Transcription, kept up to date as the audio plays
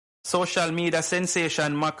Social media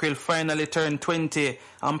sensation Mackerel finally turned 20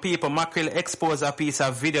 and people Mackerel expose a piece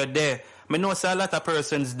of video there. I know a lot of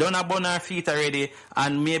persons done a bun her feet already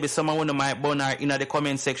and maybe someone might bun her in the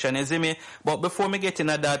comment section, you see me? But before me get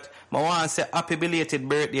into that, I want to say happy belated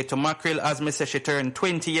birthday to Mackerel. As me say, she turned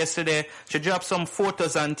 20 yesterday. She dropped some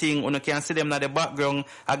photos and thing, you can see them in the background.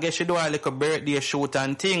 I guess she do a little birthday shoot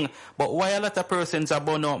and thing. But why a lot of persons are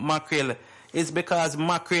bun out Mackerel? It's because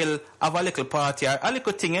Mackerel have a little party, a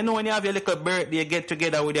little thing. You know when you have your little birthday, get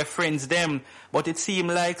together with your friends them. But it seem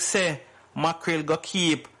like, say, Mackerel go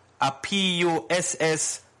keep a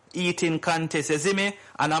PUSS eating contest, you see me?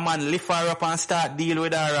 And a man lift her up and start deal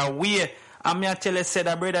with her away. And me I tell you, say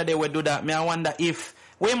that brother they will do that. Me I wonder if,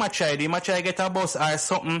 where my try do? You might try get a bus or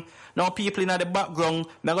something. Now people in the background,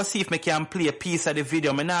 me go see if me can play a piece of the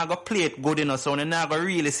video. Me now go play it good enough, so me now go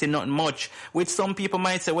really see nothing much. Which some people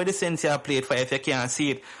might say, where the sense you play it for if you can't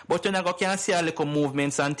see it. But you now can see a little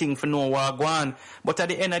movements and things for know what go on. But at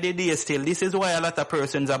the end of the day still, this is why a lot of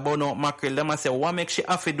persons are born out Mackerel. They must say, what makes she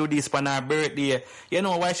have to do this for her birthday? You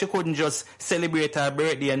know, why she couldn't just celebrate her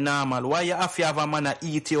birthday normal? Why you have to have a man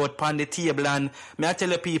eat you out on the table? And me I tell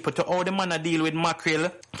the people to how the man deal with Mackerel,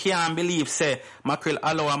 can't believe, say, Mackerel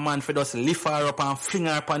allow a man for just lift her up and fling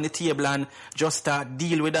her up on the table and just start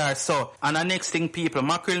deal with her. So, and the next thing people,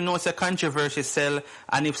 Mackerel knows a controversy sell,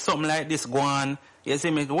 and if something like this go on, you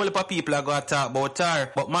see me, a whole lot of people are going to talk about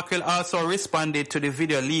her. But Mackerel also responded to the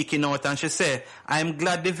video leaking out and she said, I'm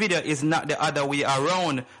glad the video is not the other way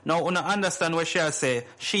around. Now, you understand what she say.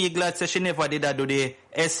 She glad say she never did that do the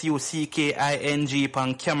SUCKING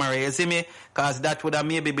on camera, you see me? Because that would have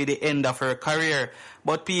maybe be the end of her career.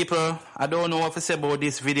 But people, I don't know what to say about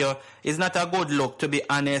this video. It's not a good look, to be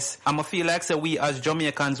honest. I feel like say we as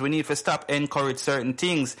Jamaicans, we need to stop encourage certain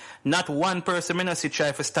things. Not one person may not see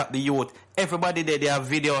try to stop the youth. Everybody there, they have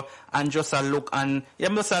video and just a look and you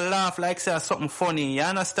must laugh like say something funny. You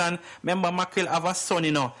understand? Remember Mackerel have a son,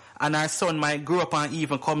 you know. And her son might grow up and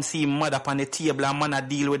even come see mother up on the table and man a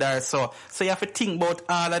deal with her. So you have to think about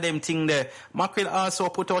all of them things there. Mackerel also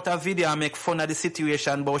put out a video and make fun of the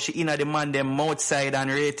situation, but she inna the man them outside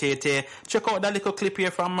and rate. Check out that little clip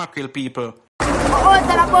here from Mackerel, people. Right?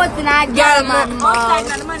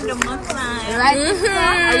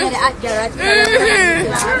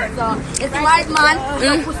 So it's white man,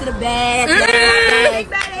 don't push the bed. Hey,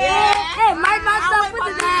 my man, don't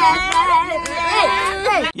push the bed.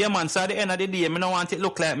 Yeah man, so at the end of the day, I don't want it to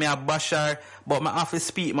look like me a basher, but I have to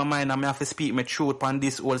speak my mind and I have to speak my truth on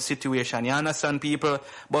this whole situation. You understand, people?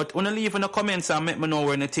 But when you leave in the comments and let me know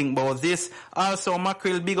what you think about this. Also,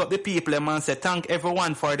 Mackerel big up the people and say thank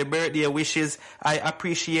everyone for the birthday wishes. I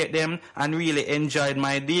appreciate them and really enjoyed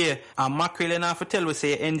my day. And Mackerel, and I have to tell you,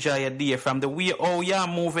 say enjoy your day from the way how you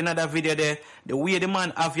move in that video there, the way the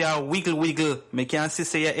man have your wiggle. Me can see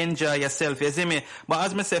say you enjoy yourself, you see me? But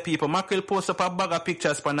as me say, people, Mackerel post up a bag of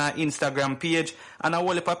pictures on her Instagram page and a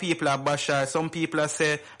whole heap of people are bash her. Some people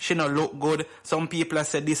say she not look good. Some people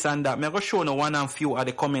say this and that. Me go show no one and few of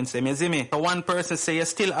the comments, you see me? So one person say you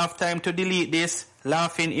still have time to delete this,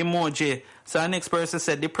 laughing emoji. So the next person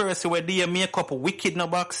said the person where do your makeup wicked no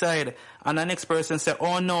backside. And the next person said,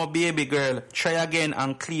 oh no baby girl, try again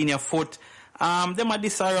and clean your foot. Them a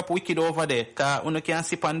this her up wicked over there. Cause when you can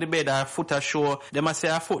sit on the bed, her foot a show. Them a say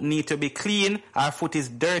her foot need to be clean. Her foot is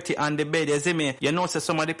dirty on the bed. You see me? You know, so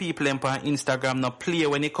some of the people on Instagram now play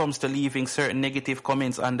when it comes to leaving certain negative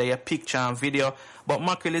comments under your picture and video. But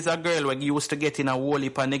Mackerel is a girl who used to get in a whole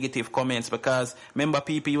heap of negative comments because remember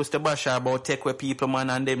people used to bash her about take away people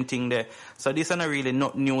man and them thing there. So this is not really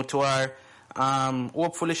not new to her.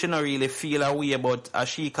 Hopefully she not really feel a way about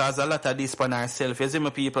she cause a lot of this on herself. You see me,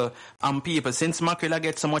 people? And people, since Mackerel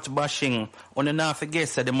get so much bashing, on the not forget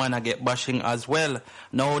that the man get bashing as well.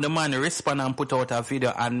 Now the man respond and put out a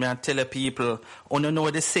video and me tell the people, on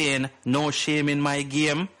know the saying, no shame in my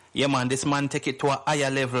game. Yeah man, this man take it to a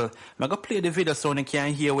higher level. I go play the video so you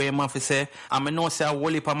can hear what man say. And I know say a whole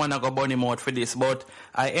heap of man go burn him out for this, but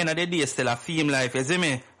at the end of the day still a theme life, you see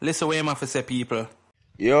me? Listen what man say, people.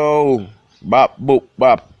 Yo. Bop, boop,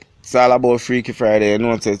 bop. It's all about Freaky Friday. You know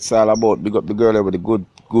what it's all about. Big up the girl with the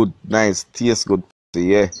good, nice, taste good.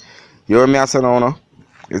 Yeah. You hear me I say now, no?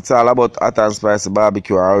 It's all about hot and spicy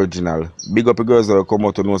barbecue original. Big up the girls that come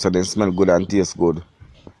out to know so they smell good and taste good.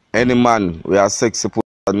 Any man we are sexy put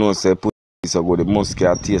know say put so good, it must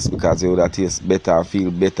get taste because you that taste better and feel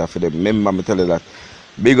better for them. Remember me tell you that.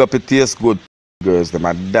 Big up it taste good girls. Them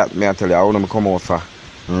and that me I tell you I want to come out for.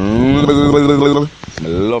 I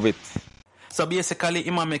love it. So basically,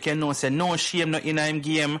 him make you know say no shame no in him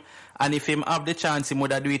game, and if him have the chance, he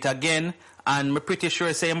would do it again. And I'm pretty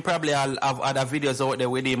sure say him probably I'll have other videos out there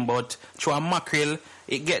with him, but through a Mackerel,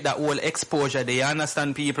 it get that whole exposure there, you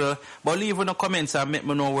understand, people? But leave in the comments and make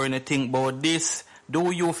me know what you think about this. Do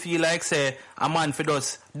you feel like, say, a man for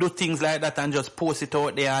just do things like that and just post it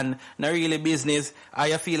out there and not really business? Or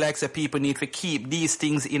you feel like, say, people need to keep these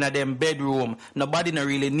things in a them bedroom? Nobody not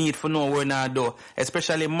really need to know what they do.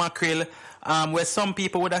 Especially Mackerel, where some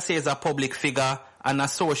people would say is a public figure and a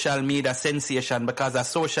social media sensation, because a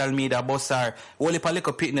social media boss her. Only if a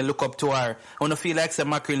little people look up to her. I want to feel like, say,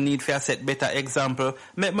 Mackerel need to set better example.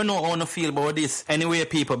 Make me know how you feel about this. Anyway,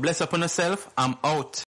 people, bless up on yourself. I'm out.